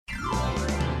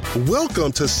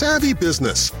Welcome to Savvy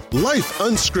Business, Life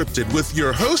Unscripted with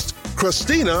your host,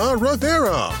 Christina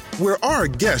Rivera, where our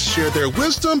guests share their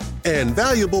wisdom and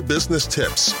valuable business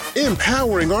tips,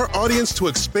 empowering our audience to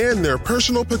expand their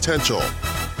personal potential.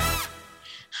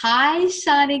 Hi,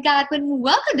 Shani, Godwin.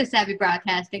 Welcome to Savvy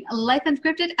Broadcasting, Life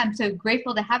Unscripted. I'm so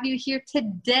grateful to have you here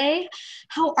today.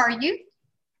 How are you?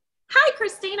 Hi,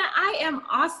 Christina. I am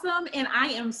awesome, and I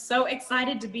am so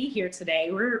excited to be here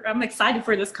today. I'm excited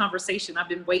for this conversation. I've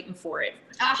been waiting for it.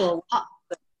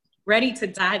 Ready to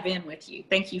dive in with you.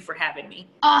 Thank you for having me.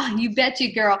 You bet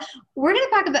you, girl. We're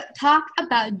going to talk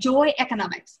about joy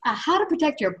economics, how to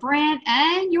protect your brand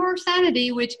and your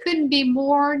sanity, which couldn't be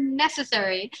more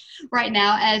necessary right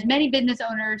now, as many business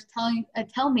owners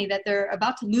tell me that they're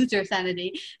about to lose their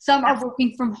sanity. Some are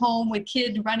working from home with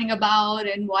kids running about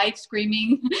and wife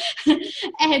screaming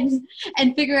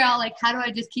and figure out, like, how do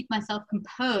I just keep myself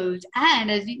composed?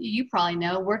 And as you probably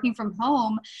know, working from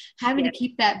home, having to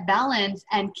keep that balance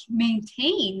and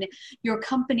maintain your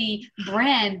company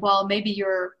brand while maybe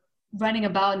you're running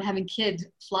about and having kids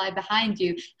fly behind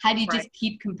you. How do you just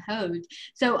keep composed?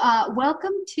 So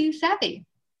welcome to Savvy.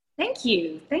 Thank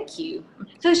you. Thank you.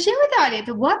 So share with the audience,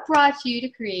 what brought you to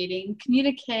creating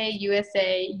Communique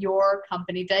USA, your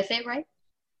company? Did I say it right?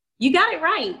 You got it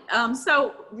right.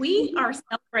 So we are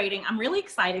celebrating. I'm really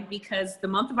excited because the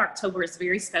month of October is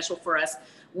very special for us.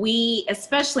 We,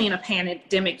 especially in a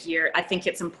pandemic year, I think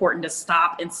it's important to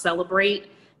stop and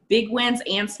celebrate big wins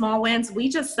and small wins. We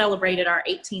just celebrated our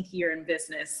 18th year in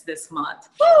business this month.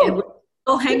 Woo! And we're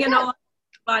still hanging on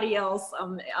everybody else.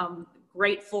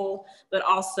 Grateful, but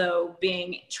also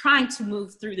trying to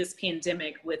move through this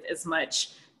pandemic with as much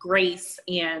grace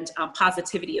and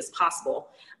positivity as possible.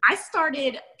 I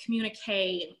started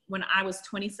Communique when I was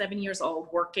 27 years old,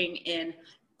 working in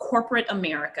corporate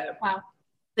America. Wow.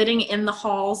 Sitting in the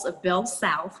halls of Bell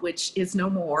South, which is no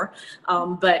more,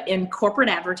 but in corporate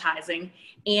advertising.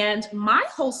 And my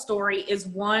whole story is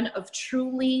one of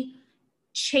truly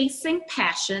chasing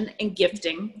passion and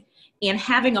gifting and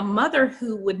having a mother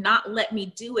who would not let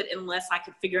me do it unless I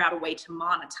could figure out a way to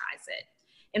monetize it.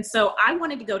 And so I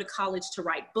wanted to go to college to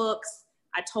write books.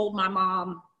 I told my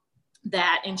mom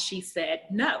that, and she said,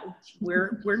 no,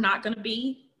 we're not going to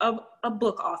be a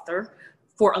book author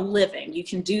for a living. You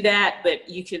can do that, but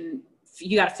you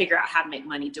got to figure out how to make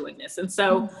money doing this. And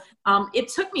so it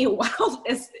took me a while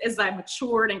as I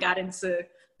matured and got into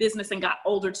business and got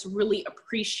older to really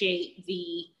appreciate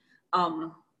the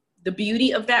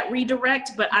beauty of that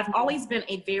redirect. But I've always been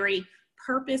a very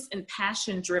purpose and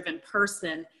passion driven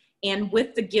person. And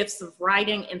with the gifts of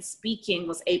writing and speaking,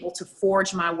 was able to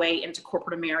forge my way into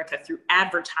corporate America through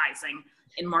advertising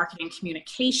and marketing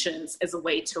communications as a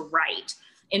way to write.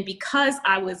 And because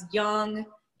I was young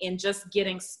and just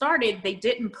getting started, they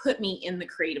didn't put me in the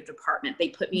creative department. They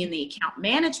put me in the account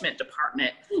management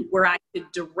department where I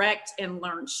could direct and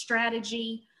learn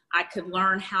strategy. I could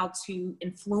learn how to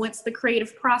influence the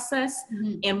creative process.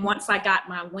 Mm-hmm. And once I got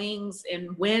my wings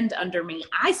and wind under me,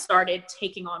 I started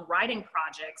taking on writing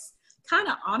projects, kind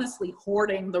of honestly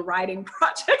hoarding the writing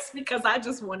projects because I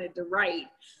just wanted to write.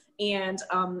 And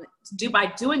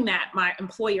by doing that, my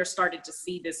employer started to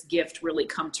see this gift really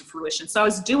come to fruition. So I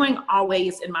was doing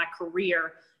always in my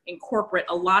career in corporate,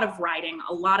 a lot of writing,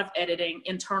 a lot of editing,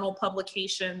 internal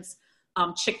publications.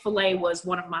 Chick-fil-A was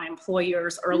one of my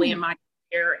employers early in my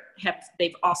career.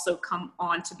 They've also come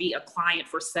on to be a client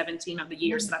for 17 of the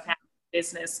years that I've had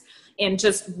business, and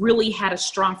just really had a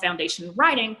strong foundation in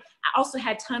writing. I also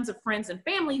had tons of friends and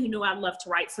family who knew I loved to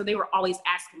write. So they were always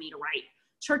asking me to write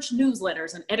church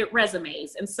newsletters and edit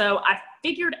resumes. And so I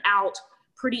figured out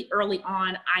pretty early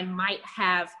on, I might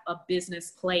have a business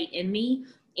play in me.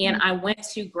 And I went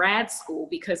to grad school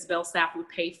because Bell South would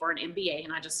pay for an MBA.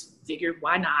 And I just figured,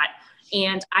 why not?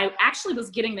 And I actually was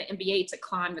getting the MBA to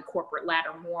climb the corporate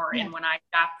ladder more. And when I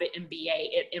got the MBA,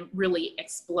 it really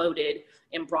exploded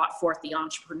and brought forth the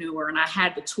entrepreneur. And I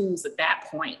had the tools at that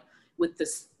point with the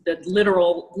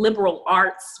liberal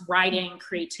arts, writing,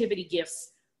 creativity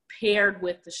gifts, paired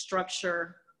with the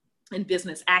structure and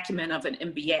business acumen of an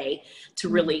MBA to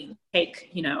really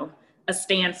take, a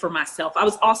stand for myself. I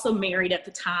was also married at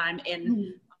the time,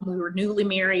 and we were newly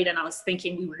married, and I was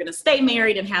thinking we were going to stay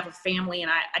married and have a family,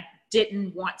 and I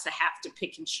didn't want to have to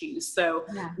pick and choose. So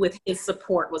with his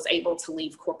support, was able to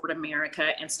leave corporate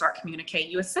America and start Communique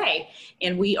USA.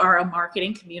 And we are a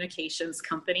marketing communications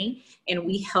company, and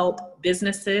we help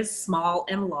businesses, small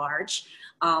and large,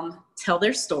 tell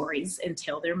their stories and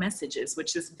tell their messages,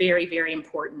 which is very, very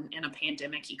important in a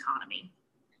pandemic economy.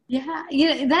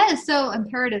 Yeah, that is so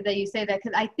imperative that you say that,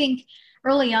 because I think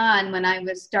early on when I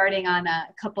was starting on a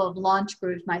couple of launch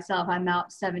groups myself. I'm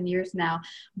out 7 years now,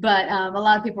 but a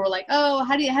lot of people were like, oh,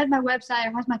 how's my website,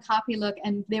 or how's my copy look?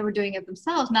 And they were doing it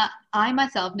themselves. Not I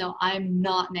myself, no, I'm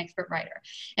not an expert writer.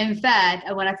 In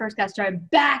fact, when I first got started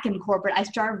back in corporate, I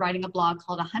started writing a blog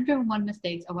called 101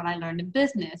 Mistakes of What I Learned in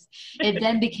Business. It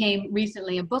then became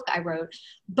recently a book I wrote,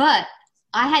 but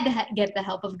I had to get the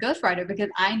help of a ghostwriter because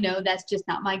I know that's just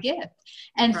not my gift.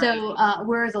 And so,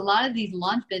 whereas a lot of these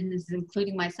launch businesses,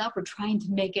 including myself, are trying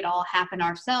to make it all happen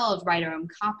ourselves, write our own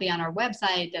copy on our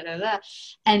website,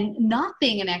 and not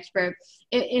being an expert,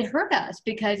 it hurt us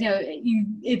because,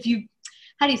 if you,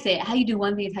 how do you say it? How you do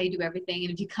one thing is how you do everything.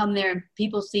 And if you come there and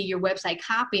people see your website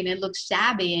copy and it looks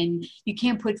shabby and you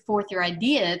can't put forth your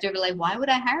ideas, they're like, why would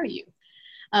I hire you?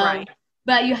 Right.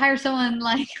 But you hire someone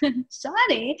like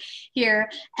Shani here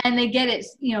and they get it,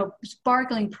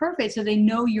 sparkling perfect. So they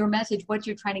know your message, what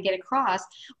you're trying to get across.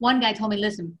 One guy told me,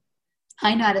 listen,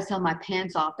 I know how to sell my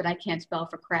pants off, but I can't spell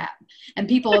for crap. And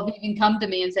people have even come to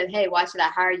me and said, hey, why should I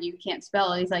hire you? You can't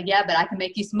spell. And he's like, yeah, but I can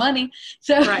make you some money.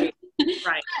 So right.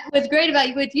 What's great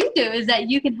about what you do is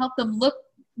that you can help them look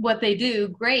what they do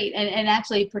great and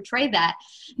actually portray that.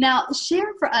 Now,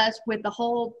 share for us with the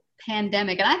whole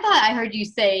pandemic. And I thought I heard you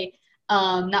say,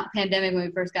 not pandemic when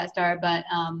we first got started, but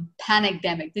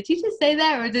panicdemic. Did you just say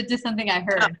that, or is it just something I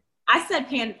heard? I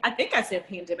think I said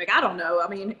pandemic. I don't know. I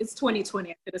mean, it's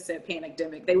 2020. I could have said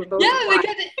panicdemic. They were both. Yeah,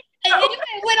 because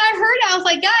when I heard it, I was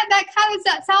like, God,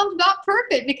 that sounds about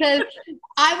perfect because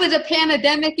I was a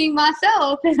pandemicing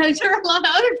myself, and I'm sure a lot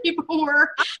of other people were.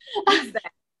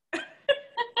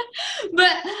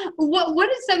 But what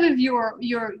is some of your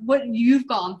what you've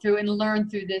gone through and learned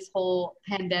through this whole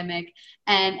pandemic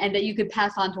and that you could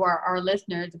pass on to our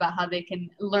listeners about how they can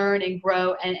learn and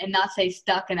grow and not stay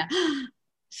stuck in a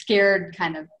scared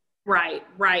kind of. Right.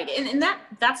 And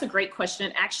that's a great question.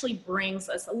 It actually brings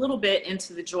us a little bit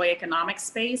into the Joy Economics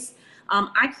space.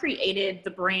 I created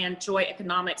the brand Joy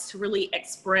Economics to really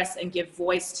express and give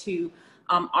voice to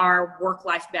our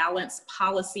work-life balance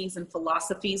policies and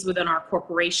philosophies within our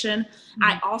corporation. Mm-hmm.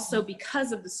 I also,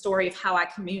 because of the story of how I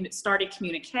started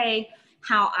Communique,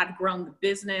 how I've grown the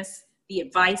business, the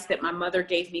advice that my mother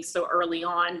gave me so early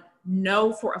on,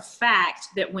 know for a fact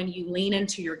that when you lean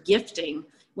into your gifting,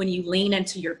 when you lean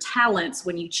into your talents,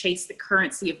 when you chase the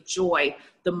currency of joy,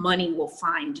 the money will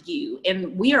find you.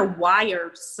 And we are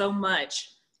wired so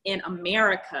much in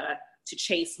America to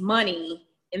chase money,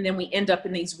 and then we end up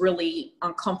in these really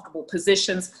uncomfortable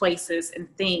positions, places, and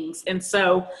things. And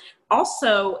so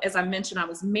also, as I mentioned, I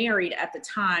was married at the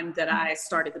time that I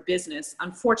started the business.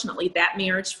 Unfortunately, that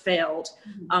marriage failed.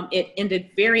 It ended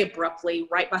very abruptly,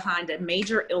 right behind a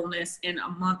major illness, and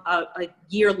a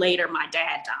year later, my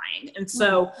dad dying. And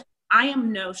so I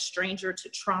am no stranger to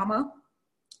trauma.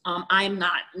 I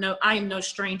am no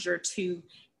stranger to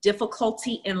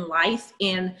difficulty in life.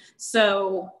 And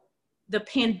so the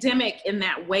pandemic in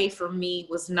that way for me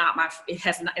was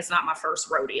it's not my first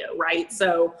rodeo, right?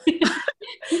 So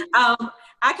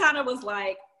I kind of was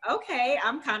like, okay,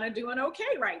 I'm kind of doing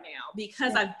okay right now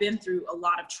because I've been through a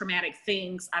lot of traumatic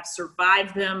things. I've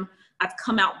survived them. I've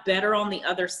come out better on the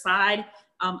other side.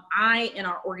 I and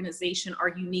our organization are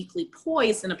uniquely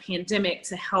poised in a pandemic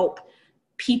to help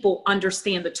people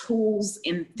understand the tools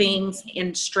and things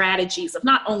and strategies of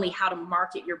not only how to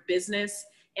market your business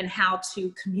and how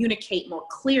to communicate more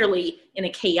clearly in a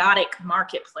chaotic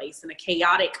marketplace, in a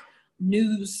chaotic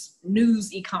news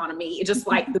economy. It's just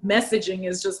like the messaging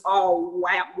is just all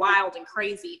wild and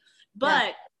crazy.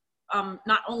 But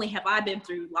not only have I been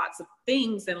through lots of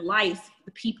things in life,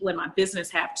 the people in my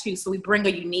business have too. So we bring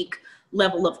a unique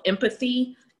level of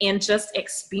empathy and just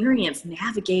experience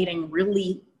navigating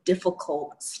really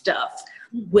difficult stuff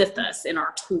with us in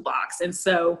our toolbox. And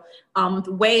so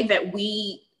the way that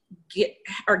we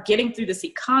are getting through this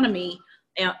economy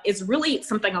is really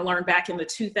something I learned back in the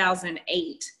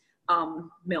 2008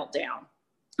 meltdown.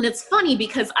 And it's funny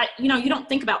because you don't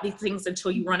think about these things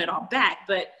until you run it all back,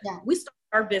 but we started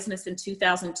our business in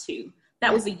 2002.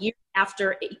 That was an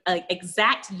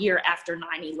exact year after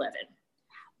 9/11.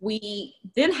 We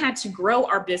then had to grow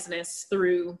our business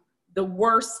through the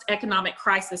worst economic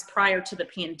crisis prior to the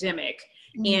pandemic.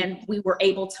 And we were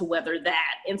able to weather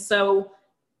that. And so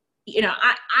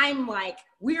I'm like,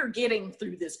 we're getting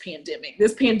through this pandemic.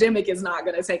 This pandemic is not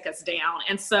going to take us down.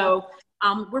 And so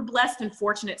we're blessed and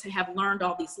fortunate to have learned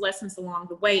all these lessons along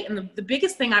the way. And the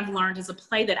biggest thing I've learned is a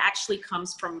play that actually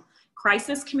comes from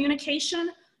crisis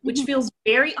communication, which feels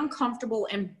very uncomfortable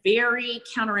and very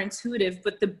counterintuitive.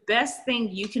 But the best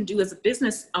thing you can do as a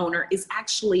business owner is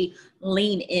actually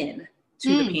lean in to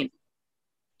the pandemic.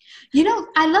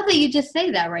 I love that you just say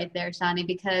that right there, Shani,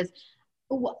 because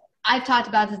I've talked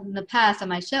about this in the past on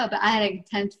my show, but I had an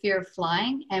intense fear of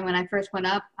flying. And when I first went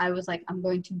up, I was like, I'm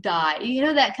going to die. You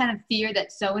know, that kind of fear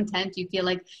that's so intense, you feel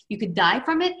like you could die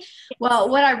from it. Well,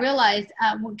 what I realized,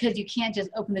 because you can't just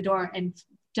open the door and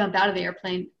jump out of the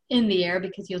airplane in the air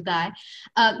because you'll die.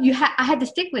 I had to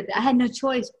stick with it. I had no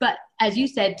choice, but as you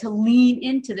said, to lean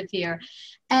into the fear.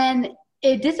 And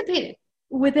it dissipated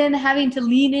within having to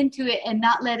lean into it and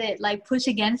not let it like push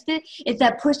against it. It's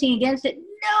that pushing against it.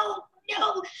 No,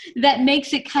 that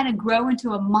makes it kind of grow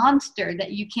into a monster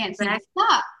that you can't seem to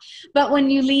stop. But when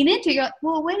you lean into it, you're like,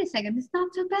 well, wait a second, it's not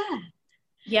so bad.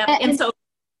 Yeah.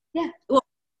 Well,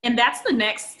 and that's the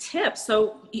next tip.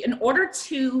 So in order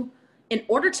to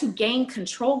gain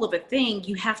control of a thing,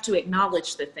 you have to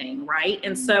acknowledge the thing, right?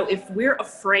 And so if we're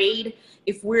afraid,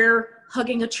 if we're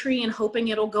hugging a tree and hoping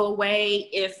it'll go away,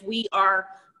 if we are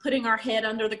putting our head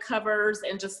under the covers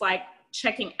and just like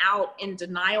checking out in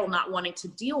denial, not wanting to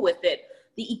deal with it,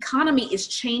 the economy is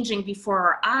changing before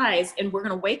our eyes, and we're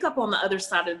going to wake up on the other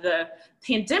side of the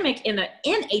pandemic in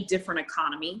a different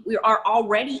economy. We are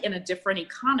already in a different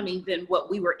economy than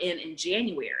what we were in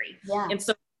January. Yeah. And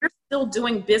so you're still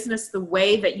doing business the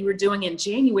way that you were doing in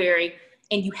January,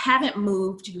 and you haven't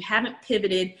moved, you haven't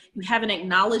pivoted, you haven't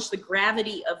acknowledged the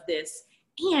gravity of this.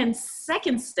 And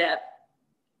second step,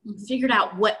 you figured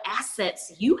out what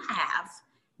assets you have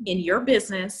in your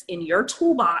business, in your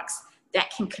toolbox, that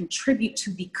can contribute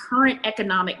to the current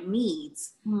economic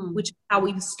needs, which is how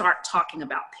we start talking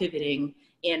about pivoting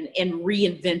and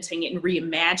reinventing and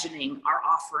reimagining our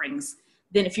offerings.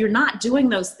 Then if you're not doing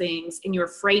those things and you're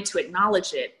afraid to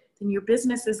acknowledge it, then your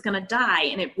business is going to die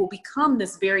and it will become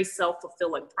this very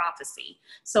self-fulfilling prophecy.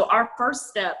 So our first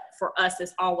step for us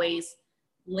is always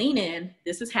lean in,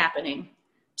 this is happening.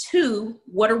 2,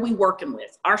 what are we working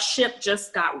with? Our ship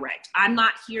just got wrecked. I'm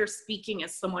not here speaking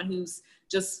as someone who's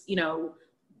just,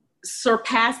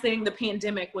 surpassing the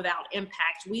pandemic without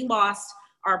impact. We lost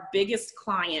our biggest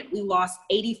client. We lost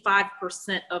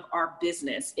 85% of our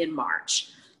business in March.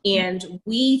 And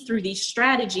we, through these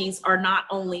strategies, are not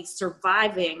only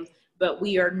surviving, but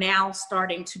we are now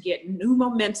starting to get new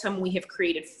momentum. We have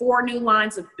created 4 new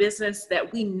lines of business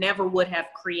that we never would have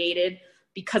created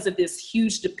because of this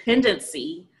huge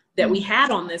dependency that we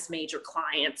had on this major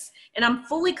clients. And I'm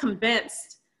fully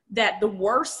convinced that the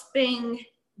worst thing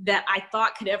that I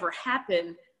thought could ever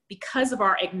happen, because of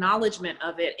our acknowledgement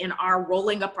of it and our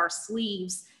rolling up our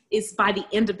sleeves, is by the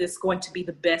end of this going to be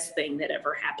the best thing that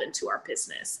ever happened to our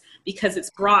business, because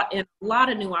it's brought in a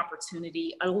lot of new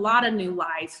opportunity, a lot of new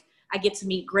life. I get to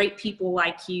meet great people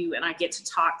like you, and I get to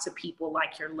talk to people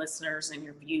like your listeners and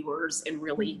your viewers and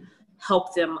really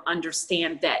help them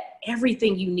understand that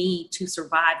everything you need to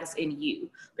survive is in you.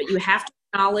 But you have to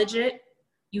acknowledge it.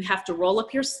 You have to roll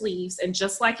up your sleeves. And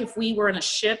just like if we were in a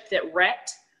ship that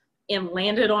wrecked and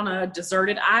landed on a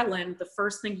deserted island, the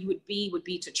first thing you would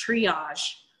be to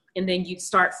triage. And then you'd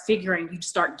start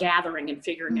gathering and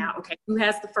figuring out, okay, who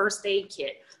has the first aid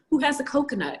kit? Who has a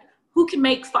coconut? Who can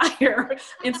make fire?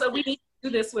 And so we need to do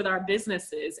this with our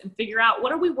businesses and figure out,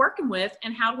 what are we working with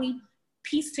and how do we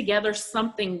piece together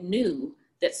something new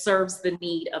that serves the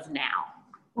need of now?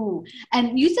 Ooh.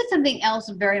 And you said something else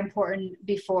very important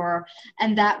before,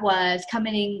 and that was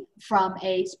coming from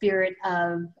a spirit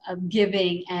of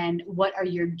giving and what are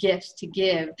your gifts to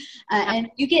give.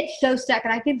 And you get so stuck,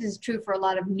 and I think this is true for a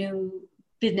lot of new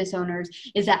business owners,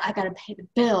 is that I got to pay the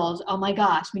bills. Oh my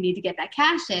gosh, we need to get that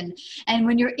cash in. And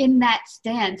when you're in that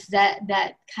stance,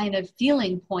 that kind of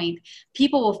feeling point,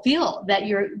 people will feel that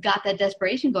you're got that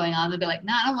desperation going on. They'll be like,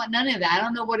 no, I don't want none of that. I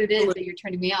don't know what it is that you're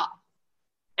turning me off.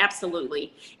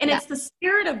 Absolutely. And it's the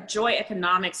spirit of joy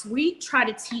economics. We try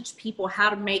to teach people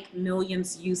how to make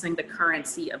millions using the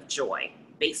currency of joy,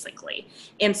 basically.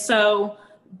 And so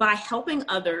by helping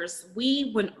others,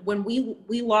 when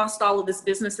we lost all of this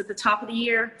business at the top of the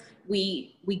year,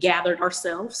 we gathered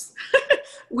ourselves,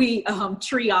 we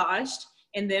triaged,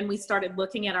 and then we started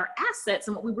looking at our assets.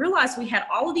 And what we realized, we had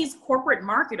all of these corporate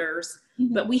marketers,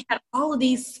 but we had all of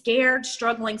these scared,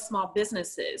 struggling small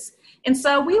businesses. And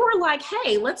so we were like,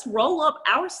 hey, let's roll up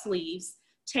our sleeves,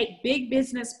 take big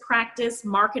business practice,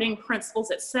 marketing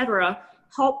principles, et cetera,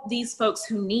 help these folks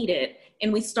who need it.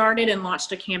 And we started and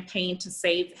launched a campaign to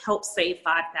help save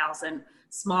 5,000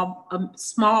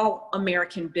 small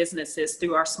American businesses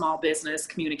through our small business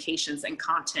communications and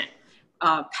content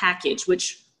package,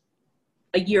 which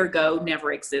a year ago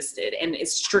never existed. And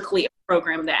it's strictly a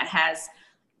program that has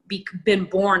been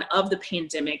born of the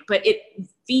pandemic, but it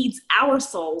feeds our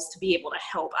souls to be able to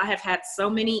help. I have had so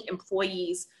many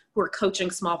employees who are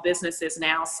coaching small businesses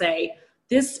now say,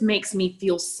 this makes me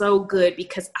feel so good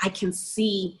because I can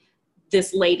see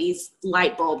this lady's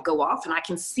light bulb go off, and I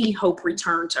can see hope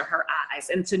return to her eyes.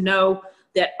 And to know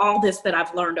that all this that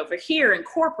I've learned over here in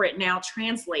corporate now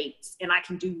translates, and I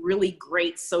can do really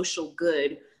great social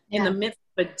good in the midst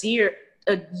of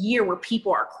a year where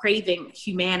people are craving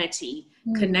humanity,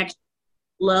 connection,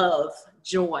 love,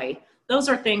 joy. Those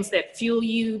are things that fuel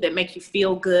you, that make you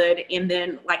feel good. And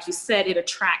then, like you said, it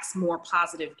attracts more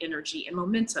positive energy and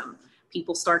momentum.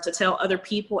 People start to tell other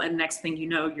people, and next thing you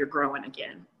know, you're growing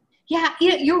again. Yeah,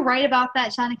 you're right about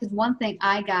that, Shani, because one thing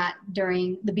I got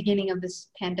during the beginning of this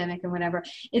pandemic and whatever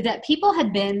is that people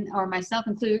had been, or myself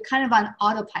included, kind of on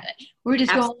autopilot. We were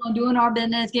just going on doing our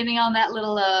business, giving on that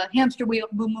little hamster wheel,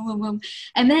 boom, boom, boom, boom.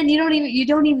 And then you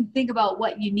don't even think about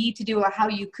what you need to do or how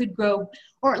you could grow.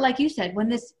 Or like you said, when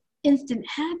this instant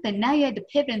happened, now you had to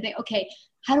pivot and think, okay,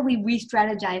 how do we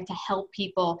re-strategize to help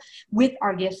people with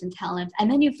our gifts and talents? And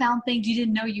then you found things you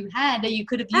didn't know you had that you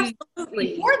could have used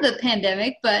before the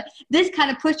pandemic, but this kind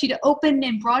of pushed you to open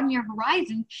and broaden your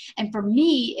horizons. And for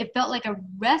me, it felt like a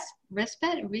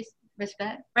respite.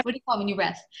 What do you call it when you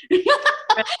rest?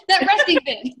 That resting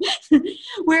bit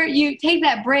where you take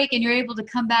that break and you're able to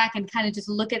come back and kind of just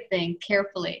look at things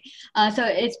carefully. So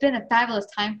it's been a fabulous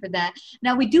time for that.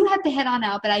 Now we do have to head on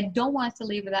out, but I don't want us to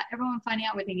leave without everyone finding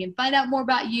out where they can find out more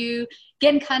about you,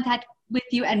 get in contact with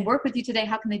you, and work with you today.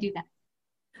 How can they do that?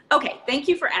 Okay, thank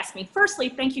you for asking me. Firstly,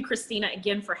 thank you, Christina,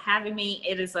 again for having me.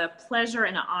 It is a pleasure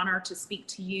and an honor to speak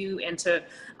to you and to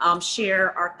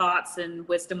share our thoughts and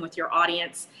wisdom with your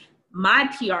audience. My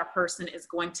PR person is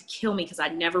going to kill me because I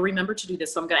never remember to do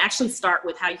this. So I'm going to actually start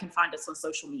with how you can find us on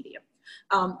social media.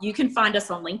 You can find us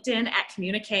on LinkedIn at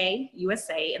Communique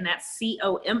USA, and that's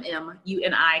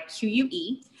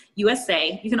COMMUNIQUE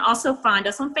USA. You can also find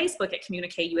us on Facebook at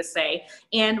Communique USA.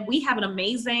 And we have an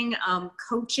amazing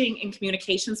coaching and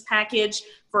communications package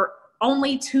for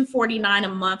only $249 a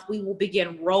month. We will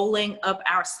begin rolling up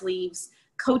our sleeves,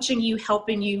 coaching you,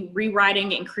 helping you,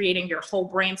 rewriting and creating your whole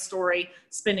brand story,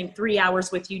 spending 3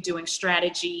 hours with you doing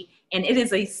strategy. And it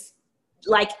is a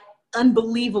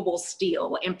unbelievable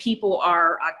steal. And people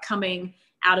are coming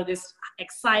out of this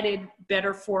excited,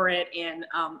 better for it, and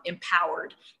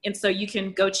empowered. And so you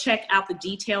can go check out the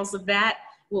details of that.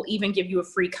 We'll even give you a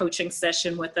free coaching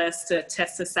session with us to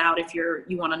test this out. If you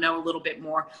want to know a little bit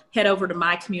more, head over to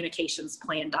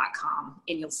mycommunicationsplan.com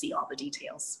and you'll see all the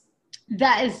details.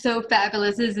 That is so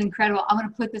fabulous. This is incredible. I'm going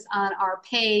to put this on our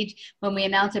page when we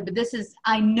announce it. But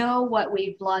I know what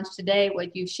we've launched today,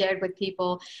 what you've shared with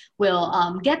people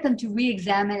will get them to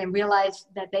re-examine and realize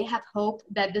that they have hope,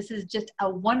 that this is just a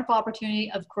wonderful opportunity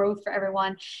of growth for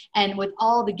everyone. And with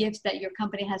all the gifts that your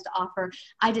company has to offer,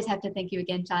 I just have to thank you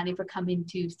again, Shani, for coming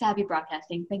to Savvy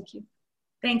Broadcasting. Thank you.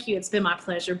 Thank you. It's been my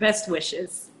pleasure. Best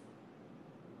wishes.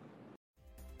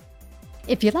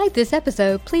 If you like this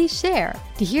episode, please share.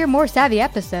 To hear more Savvy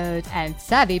episodes and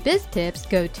Savvy Biz tips,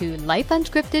 go to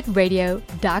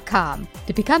lifeunscriptedradio.com.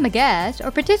 To become a guest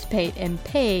or participate in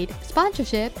paid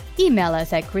sponsorship, email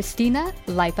us at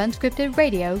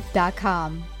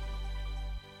Christina@lifeunscriptedradio.com.